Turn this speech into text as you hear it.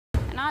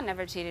No, I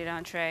never cheated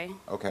on Trey.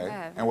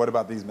 Okay. And what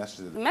about these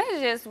messages? The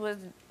messages was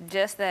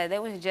just that. They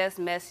was just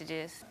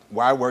messages.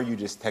 Why were you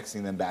just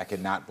texting them back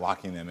and not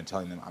blocking them and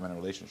telling them I'm in a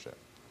relationship?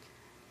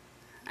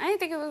 I didn't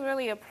think it was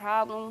really a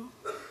problem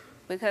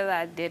because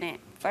I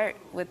didn't flirt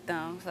with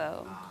them,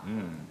 so.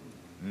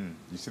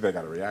 You see they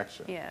got a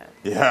reaction. Yeah.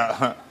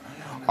 Yeah.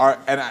 All right,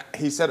 and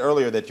he said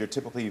earlier that you're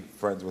typically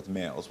friends with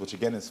males, which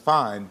again is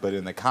fine, but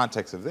in the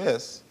context of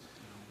this,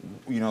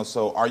 you know,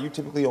 so are you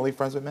typically only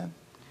friends with men?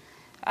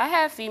 I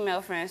have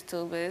female friends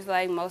too, but it's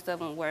like most of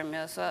them were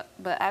male. So,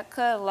 but I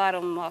cut a lot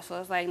of them off,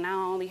 so it's like now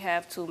I only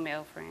have 2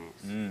 male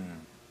friends.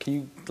 Can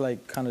you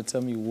like kind of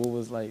tell me what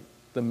was like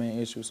the main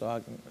issue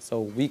so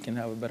we can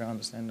have a better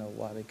understanding of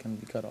why they couldn't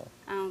be cut off?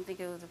 I don't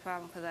think it was a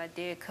problem because I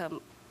did cut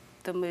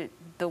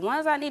the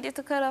ones I needed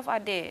to cut off. I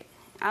did.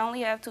 I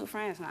only have 2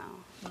 friends now.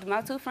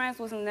 My 2 friends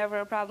was never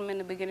a problem in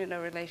the beginning of the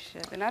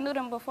relationship, and I knew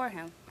them before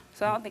him,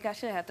 so I don't think I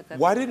should have to cut.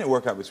 Why didn't it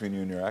work out between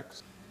you and your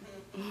ex?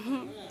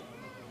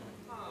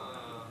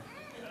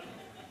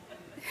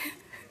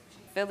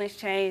 Feelings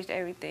changed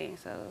everything,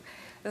 so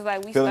it's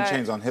like we Feelings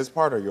changed on his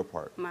part or your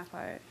part? My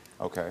part.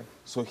 Okay,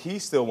 so he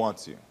still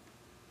wants you.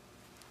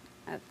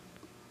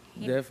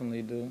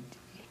 Definitely do.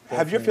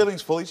 Have your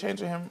feelings fully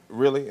changed to him,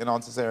 really, in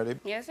all sincerity?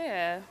 Yes,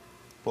 yeah.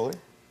 Fully?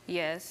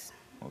 Yes.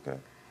 Okay.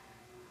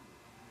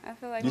 I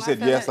feel like you said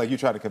yes like you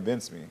tried to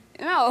convince me.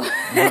 No.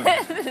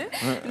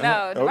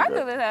 No, my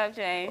feelings have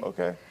changed.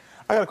 Okay.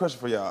 I got a question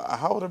for y'all.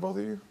 How old are both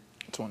of you?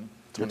 20.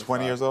 You're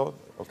 20 years old?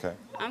 Okay.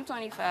 I'm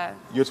 25.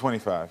 You're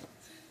 25.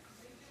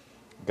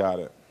 Got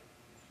it.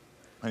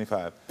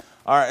 25.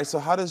 All right, so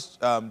how does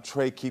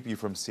Trey keep you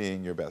from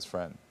seeing your best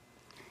friend?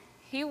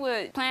 He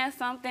would plan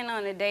something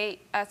on a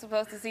date. I was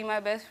supposed to see my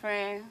best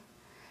friend,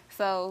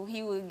 so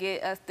he would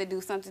get us to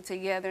do something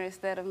together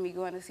instead of me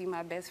going to see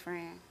my best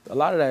friend. A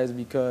lot of that is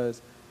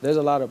because there's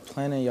a lot of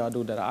planning y'all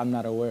do that I'm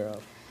not aware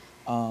of.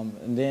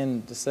 And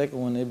then the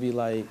second one, it'd be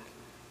like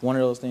one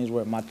of those things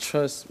where my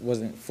trust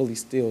wasn't fully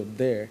still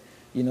there.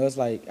 You know, it's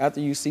like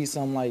after you see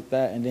something like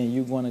that and then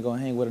you want to go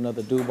hang with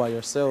another dude by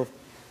yourself,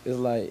 it's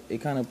like it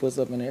kind of puts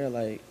up in the air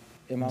like,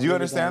 am I Do you really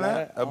understand gonna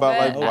that? lie? About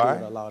like I why?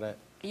 would allow that.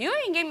 You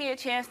didn't give me a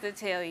chance to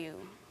tell you.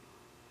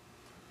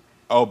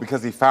 Oh,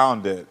 because he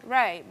found it.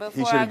 Right, He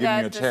before should I have given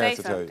got you a to chance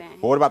say to tell you. something.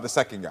 But what about the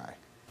second guy?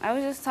 I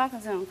was just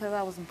talking to him because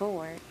I was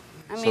bored.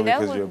 I So mean, that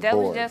because you're was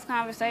bored. just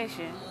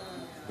conversation.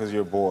 Because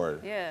you're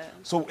bored. Yeah.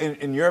 So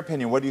in your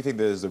opinion, what do you think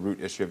is the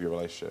root issue of your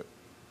relationship?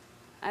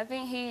 I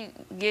think he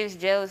gets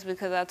jealous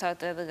because I talk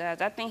to other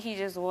guys. I think he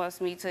just wants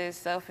me to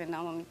himself and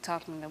don't want me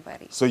talking to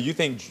nobody. So you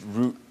think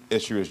root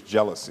issue is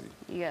jealousy?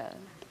 Yeah.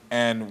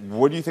 And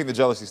where do you think the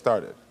jealousy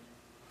started?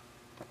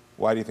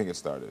 Why do you think it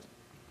started?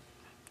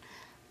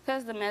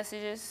 Because the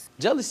messages.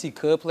 Jealousy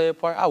could play a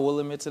part. I will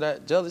admit to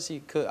that.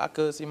 I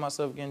could see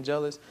myself getting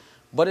jealous.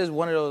 But it's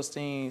one of those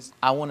things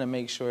I want to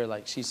make sure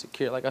like she's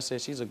secure. Like I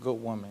said, she's a good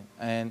woman.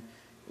 And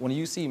when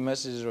you see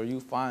messages or you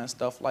find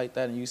stuff like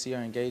that and you see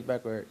her engaged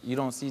back or you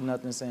don't see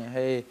nothing saying,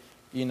 hey,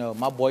 you know,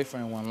 my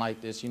boyfriend wasn't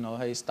like this, you know,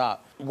 hey,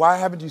 stop. Why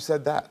haven't you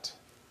said that?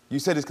 You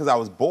said it's because I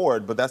was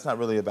bored, but that's not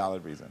really a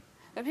valid reason.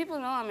 The people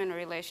know I'm in a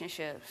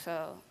relationship,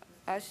 so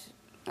I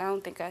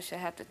don't think I should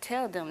have to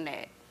tell them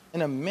that.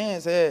 In a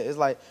man's head, it's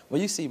like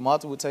when you see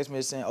multiple text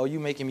messages saying, oh, you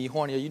making me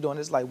horny, or you doing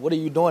this, like, what are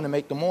you doing to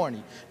make them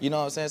horny? You know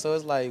what I'm saying? So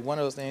it's like one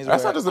of those things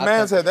That's where not just a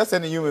man's head, that's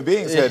in a human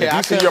being's head. If I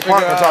you see couldn't your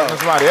partner figure talking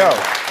to somebody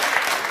else.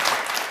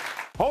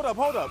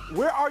 Hold up.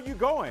 Where are you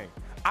going?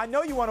 I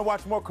know you want to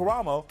watch more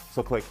Karamo,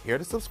 so click here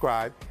to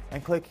subscribe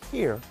and click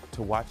here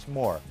to watch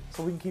more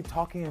so we can keep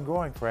talking and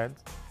growing, friends.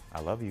 I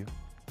love you.